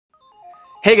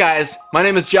Hey guys, my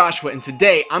name is Joshua and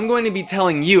today I'm going to be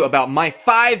telling you about my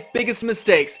 5 biggest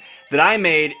mistakes that I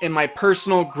made in my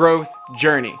personal growth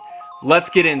journey. Let's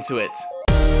get into it.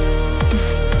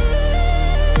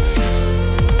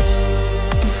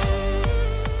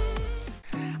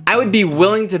 I would be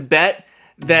willing to bet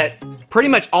that pretty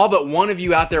much all but one of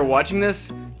you out there watching this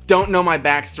don't know my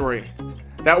backstory.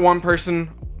 That one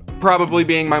person probably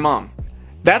being my mom.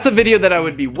 That's a video that I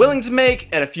would be willing to make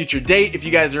at a future date if you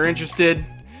guys are interested.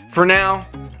 For now,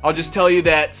 I'll just tell you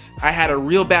that I had a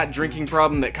real bad drinking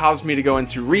problem that caused me to go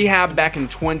into rehab back in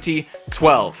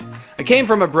 2012. I came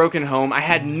from a broken home. I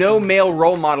had no male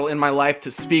role model in my life to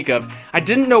speak of. I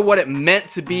didn't know what it meant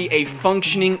to be a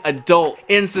functioning adult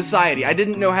in society. I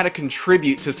didn't know how to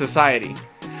contribute to society.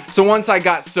 So once I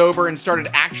got sober and started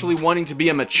actually wanting to be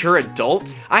a mature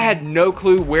adult, I had no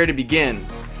clue where to begin.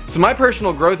 So my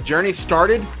personal growth journey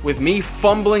started with me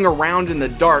fumbling around in the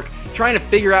dark, trying to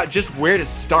figure out just where to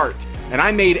start. And I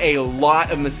made a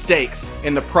lot of mistakes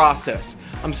in the process.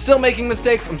 I'm still making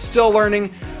mistakes, I'm still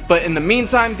learning, but in the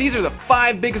meantime, these are the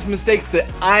 5 biggest mistakes that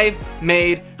I've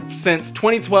made since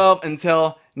 2012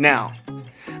 until now.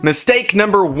 Mistake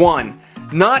number 1.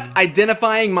 Not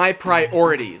identifying my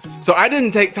priorities. So I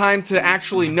didn't take time to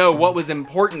actually know what was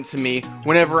important to me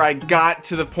whenever I got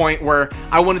to the point where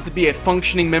I wanted to be a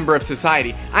functioning member of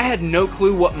society. I had no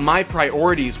clue what my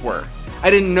priorities were. I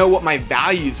didn't know what my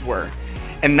values were.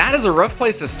 And that is a rough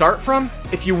place to start from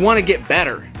if you want to get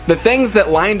better. The things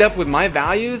that lined up with my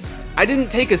values, I didn't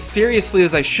take as seriously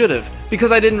as I should have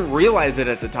because I didn't realize it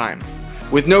at the time.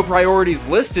 With no priorities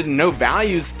listed and no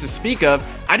values to speak of,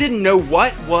 I didn't know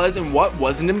what was and what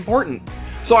wasn't important.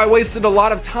 So I wasted a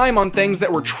lot of time on things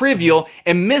that were trivial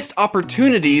and missed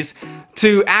opportunities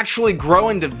to actually grow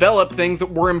and develop things that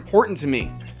were important to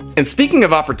me. And speaking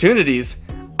of opportunities,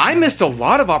 I missed a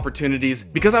lot of opportunities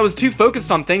because I was too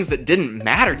focused on things that didn't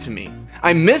matter to me.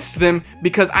 I missed them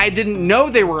because I didn't know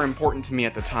they were important to me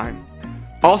at the time.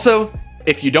 Also,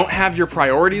 if you don't have your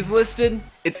priorities listed,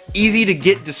 it's easy to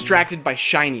get distracted by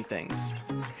shiny things.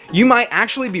 You might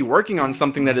actually be working on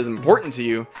something that is important to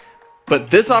you,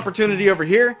 but this opportunity over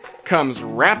here comes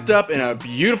wrapped up in a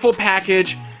beautiful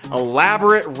package,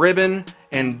 elaborate ribbon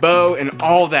and bow and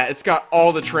all that. It's got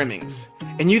all the trimmings.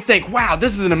 And you think, wow,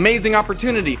 this is an amazing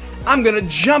opportunity. I'm gonna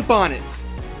jump on it.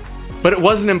 But it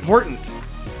wasn't important.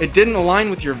 It didn't align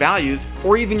with your values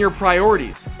or even your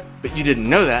priorities. But you didn't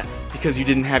know that because you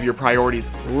didn't have your priorities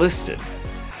listed.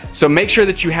 So make sure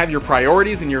that you have your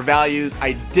priorities and your values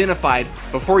identified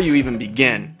before you even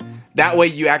begin. That way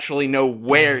you actually know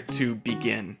where to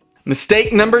begin.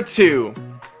 Mistake number 2,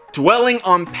 dwelling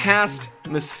on past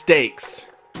mistakes.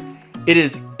 It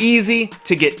is easy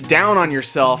to get down on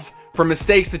yourself for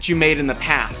mistakes that you made in the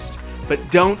past, but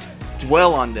don't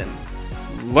dwell on them.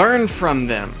 Learn from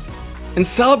them and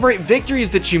celebrate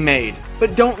victories that you made,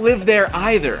 but don't live there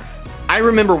either. I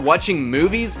remember watching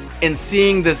movies and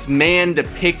seeing this man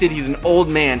depicted, he's an old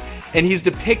man, and he's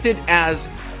depicted as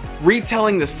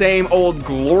retelling the same old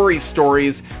glory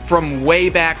stories from way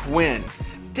back when.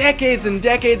 Decades and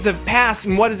decades have passed,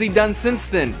 and what has he done since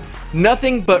then?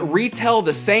 Nothing but retell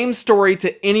the same story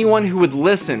to anyone who would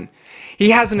listen. He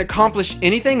hasn't accomplished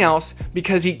anything else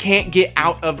because he can't get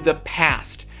out of the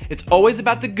past. It's always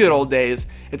about the good old days.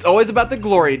 It's always about the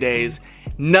glory days.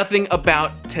 Nothing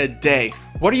about today.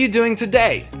 What are you doing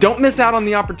today? Don't miss out on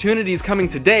the opportunities coming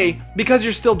today because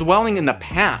you're still dwelling in the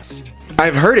past.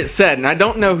 I've heard it said, and I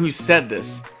don't know who said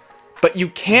this, but you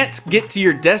can't get to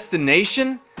your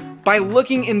destination by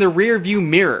looking in the rear view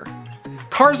mirror.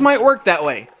 Cars might work that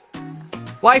way.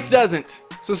 Life doesn't.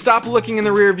 So stop looking in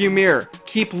the rear view mirror.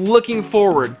 Keep looking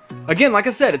forward. Again, like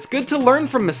I said, it's good to learn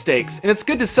from mistakes and it's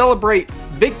good to celebrate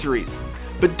victories,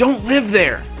 but don't live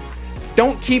there.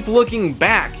 Don't keep looking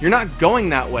back. You're not going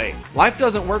that way. Life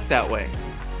doesn't work that way.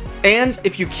 And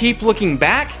if you keep looking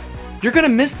back, you're gonna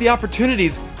miss the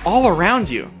opportunities all around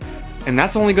you. And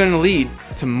that's only gonna lead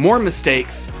to more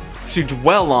mistakes to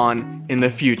dwell on in the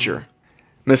future.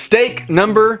 Mistake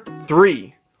number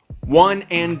 3, one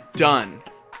and done.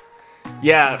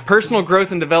 Yeah, personal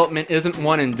growth and development isn't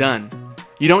one and done.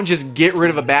 You don't just get rid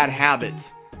of a bad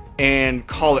habit and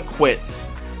call it quits.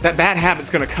 That bad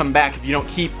habit's gonna come back if you don't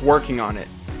keep working on it.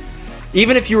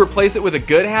 Even if you replace it with a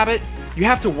good habit, you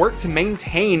have to work to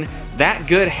maintain that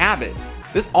good habit.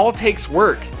 This all takes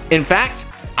work. In fact,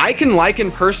 I can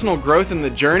liken personal growth in the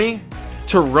journey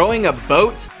to rowing a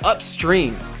boat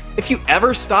upstream. If you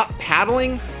ever stop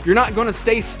paddling, you're not going to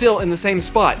stay still in the same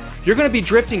spot. You're going to be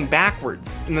drifting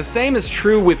backwards. And the same is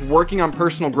true with working on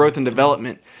personal growth and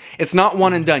development. It's not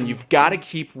one and done. You've got to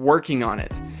keep working on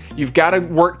it. You've got to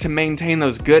work to maintain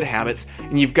those good habits,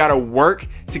 and you've got to work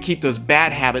to keep those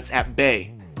bad habits at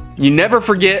bay. You never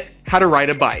forget how to ride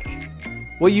a bike.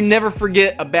 Well, you never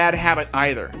forget a bad habit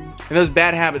either. And those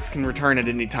bad habits can return at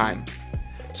any time.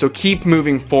 So keep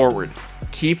moving forward.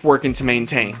 Keep working to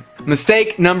maintain.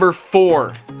 Mistake number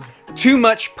 4, too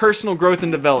much personal growth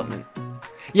and development.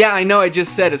 Yeah, I know I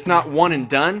just said it's not one and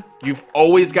done. You've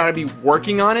always got to be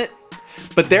working on it,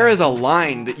 but there is a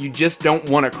line that you just don't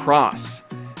want to cross.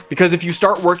 Because if you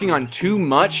start working on too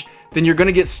much, then you're going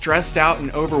to get stressed out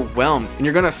and overwhelmed, and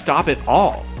you're going to stop it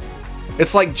all.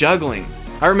 It's like juggling.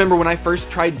 I remember when I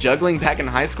first tried juggling back in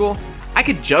high school, I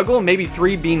could juggle maybe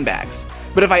 3 beanbags.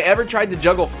 But if I ever tried to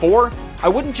juggle 4, I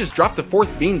wouldn't just drop the 4th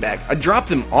beanbag, I'd drop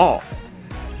them all.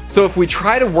 So if we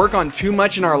try to work on too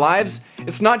much in our lives,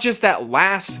 it's not just that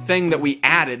last thing that we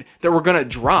added that we're gonna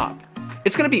drop.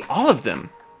 It's gonna be all of them.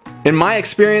 In my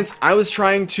experience, I was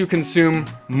trying to consume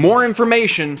more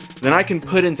information than I can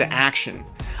put into action.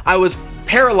 I was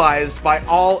paralyzed by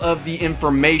all of the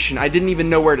information. I didn't even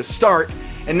know where to start,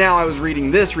 and now I was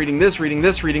reading this, reading this, reading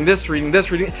this, reading this, reading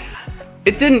this, reading.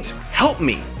 It didn't help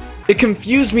me. It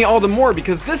confused me all the more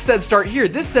because this said start here,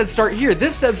 this said start here,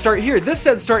 this said start here, this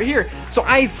said start here. So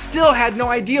I still had no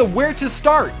idea where to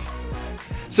start.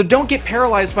 So don't get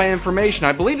paralyzed by information.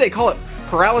 I believe they call it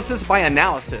paralysis by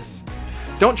analysis.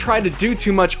 Don't try to do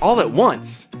too much all at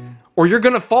once, or you're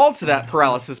gonna fall to that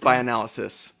paralysis by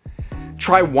analysis.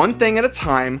 Try one thing at a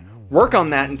time, work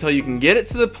on that until you can get it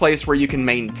to the place where you can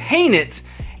maintain it,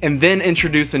 and then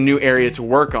introduce a new area to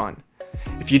work on.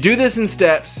 If you do this in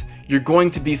steps, you're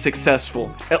going to be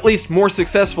successful, at least more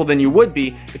successful than you would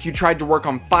be if you tried to work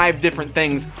on 5 different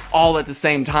things all at the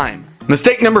same time.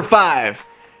 Mistake number 5,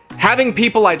 having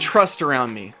people I trust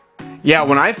around me. Yeah,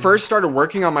 when I first started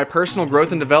working on my personal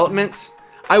growth and development,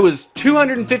 I was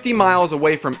 250 miles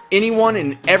away from anyone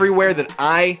and everywhere that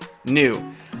I knew.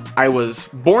 I was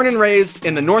born and raised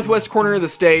in the northwest corner of the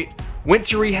state, went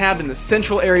to rehab in the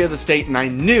central area of the state, and I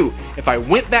knew if I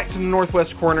went back to the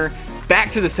northwest corner, back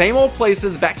to the same old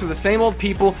places, back to the same old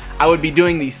people, I would be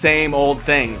doing the same old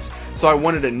things. So I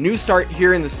wanted a new start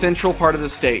here in the central part of the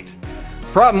state.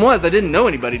 Problem was, I didn't know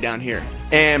anybody down here.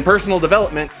 And personal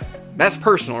development, that's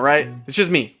personal, right? It's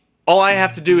just me. All I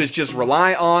have to do is just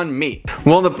rely on me.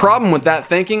 Well, the problem with that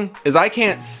thinking is I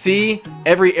can't see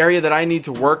every area that I need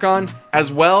to work on,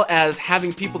 as well as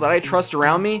having people that I trust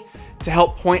around me to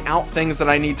help point out things that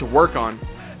I need to work on,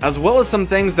 as well as some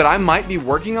things that I might be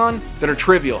working on that are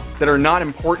trivial, that are not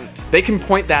important. They can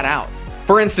point that out.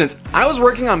 For instance, I was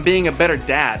working on being a better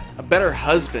dad, a better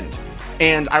husband,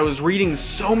 and I was reading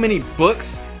so many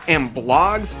books and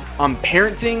blogs on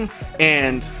parenting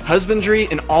and husbandry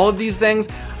and all of these things.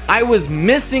 I was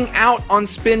missing out on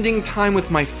spending time with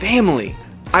my family.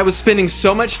 I was spending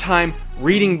so much time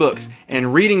reading books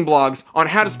and reading blogs on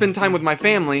how to spend time with my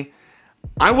family.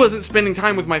 I wasn't spending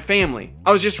time with my family.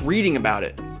 I was just reading about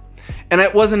it. And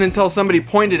it wasn't until somebody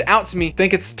pointed out to me, I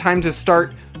think it's time to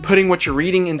start putting what you're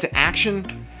reading into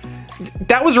action.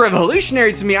 That was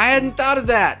revolutionary to me. I hadn't thought of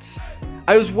that.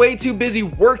 I was way too busy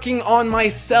working on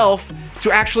myself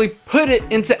to actually put it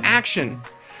into action.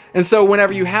 And so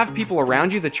whenever you have people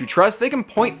around you that you trust, they can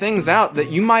point things out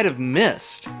that you might have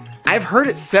missed. I've heard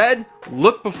it said,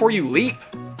 look before you leap.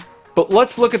 But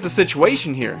let's look at the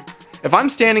situation here. If I'm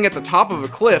standing at the top of a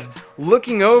cliff,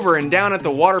 looking over and down at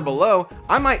the water below,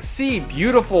 I might see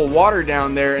beautiful water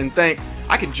down there and think,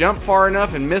 I could jump far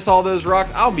enough and miss all those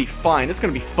rocks, I'll be fine, it's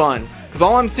gonna be fun. Because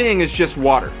all I'm seeing is just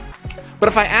water. But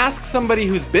if I ask somebody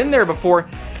who's been there before,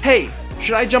 hey,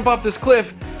 should I jump off this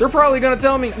cliff? They're probably gonna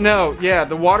tell me, no, yeah,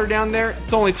 the water down there,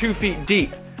 it's only 2 feet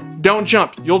deep. Don't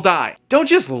jump, you'll die. Don't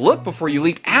just look before you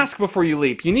leap, ask before you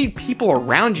leap. You need people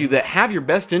around you that have your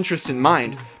best interest in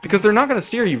mind, because they're not gonna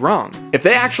steer you wrong. If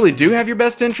they actually do have your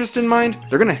best interest in mind,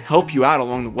 they're gonna help you out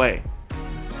along the way.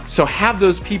 So have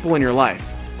those people in your life.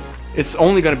 It's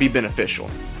only gonna be beneficial.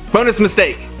 Bonus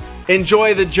mistake,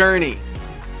 enjoy the journey.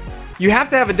 You have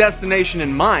to have a destination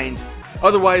in mind,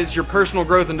 otherwise your personal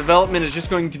growth and development is just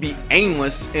going to be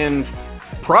aimless and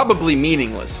probably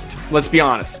meaningless. Let's be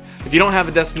honest. If you don't have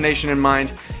a destination in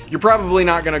mind, you're probably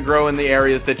not going to grow in the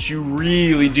areas that you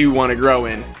really do want to grow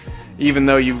in, even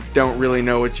though you don't really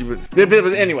know what you would. But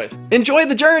anyways, enjoy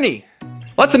the journey.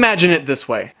 Let's imagine it this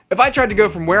way. If I tried to go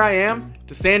from where I am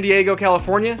to San Diego,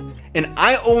 California, and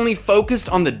I only focused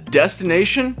on the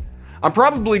destination, I'm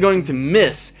probably going to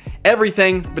miss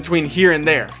everything between here and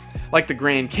there, like the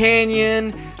Grand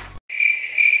Canyon,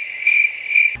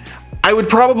 I would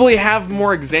probably have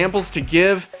more examples to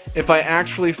give if I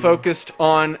actually focused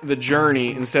on the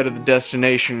journey instead of the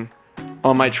destination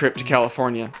on my trip to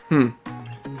California.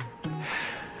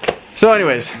 So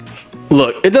anyways,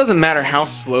 look, it doesn't matter how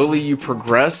slowly you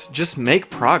progress, just make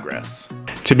progress.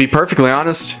 To be perfectly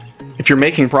honest, if you're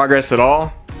making progress at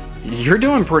all, you're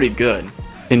doing pretty good.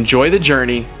 Enjoy the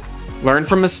journey, learn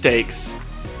from mistakes,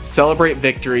 celebrate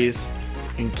victories,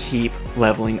 and keep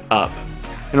leveling up.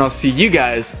 And I'll see you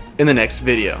guys in the next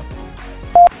video.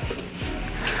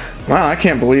 Wow, I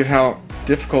can't believe how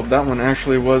difficult that one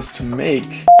actually was to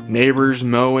make. Neighbors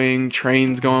mowing,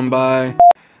 trains going by.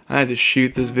 I had to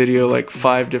shoot this video like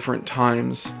 5 different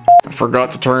times. I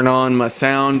forgot to turn on my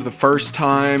sound the first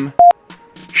time.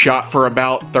 Shot for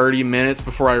about 30 minutes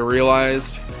before I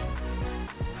realized